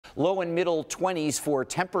Low and middle 20s for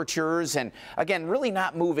temperatures, and again, really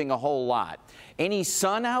not moving a whole lot. Any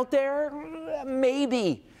sun out there?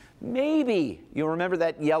 Maybe. Maybe. You'll remember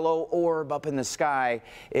that yellow orb up in the sky.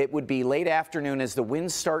 It would be late afternoon as the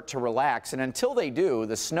winds start to relax, and until they do,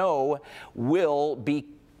 the snow will be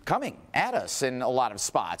coming at us in a lot of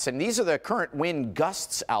spots. And these are the current wind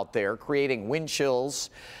gusts out there, creating wind chills,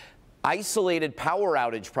 isolated power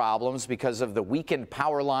outage problems because of the weakened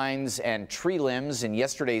power lines and tree limbs in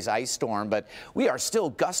yesterday's ice storm. But we are still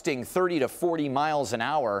gusting 30 to 40 miles an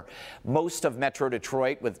hour. Most of Metro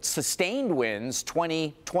Detroit with sustained winds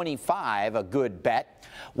 20, 25, a good bet.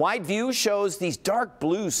 Wide view shows these dark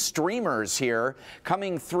blue streamers here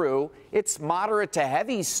coming through. It's moderate to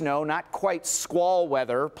heavy snow, not quite squall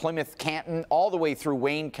weather. Plymouth, Canton, all the way through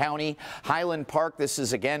Wayne County, Highland Park. This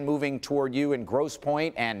is again moving toward you in Grosse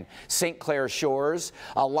Pointe and St. Clair Shores.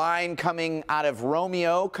 A line coming out of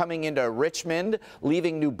Romeo, coming into Richmond,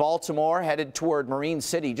 leaving New Baltimore, headed toward Marine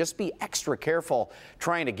City. Just be extra careful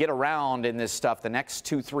trying to get around in this stuff the next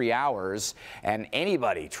 2-3 hours. And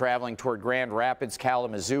anybody traveling toward Grand Rapids,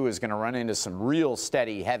 Kalamazoo is going to run into some real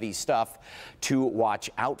steady, heavy stuff to watch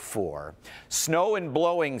out for. Snow and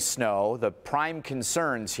blowing snow, the prime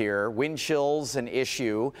concerns here. Wind chills an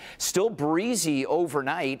issue. Still breezy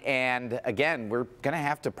overnight, and again, we're going to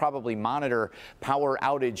have to probably monitor power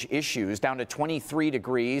outage issues. Down to 23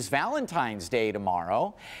 degrees. Valentine's Day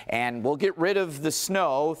tomorrow, and we'll get rid of the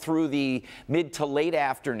snow through the mid to late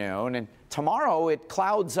afternoon. And tomorrow it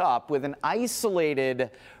clouds up with an isolated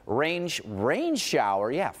rain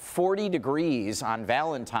shower. Yeah, 40 degrees on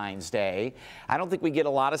Valentine's Day. I don't think we get a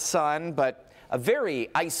lot of sun, but a very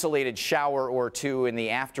isolated shower or two in the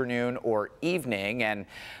afternoon or evening. And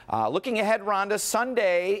looking ahead, Rhonda,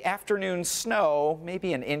 Sunday afternoon snow,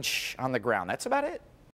 maybe an inch on the ground. That's about it.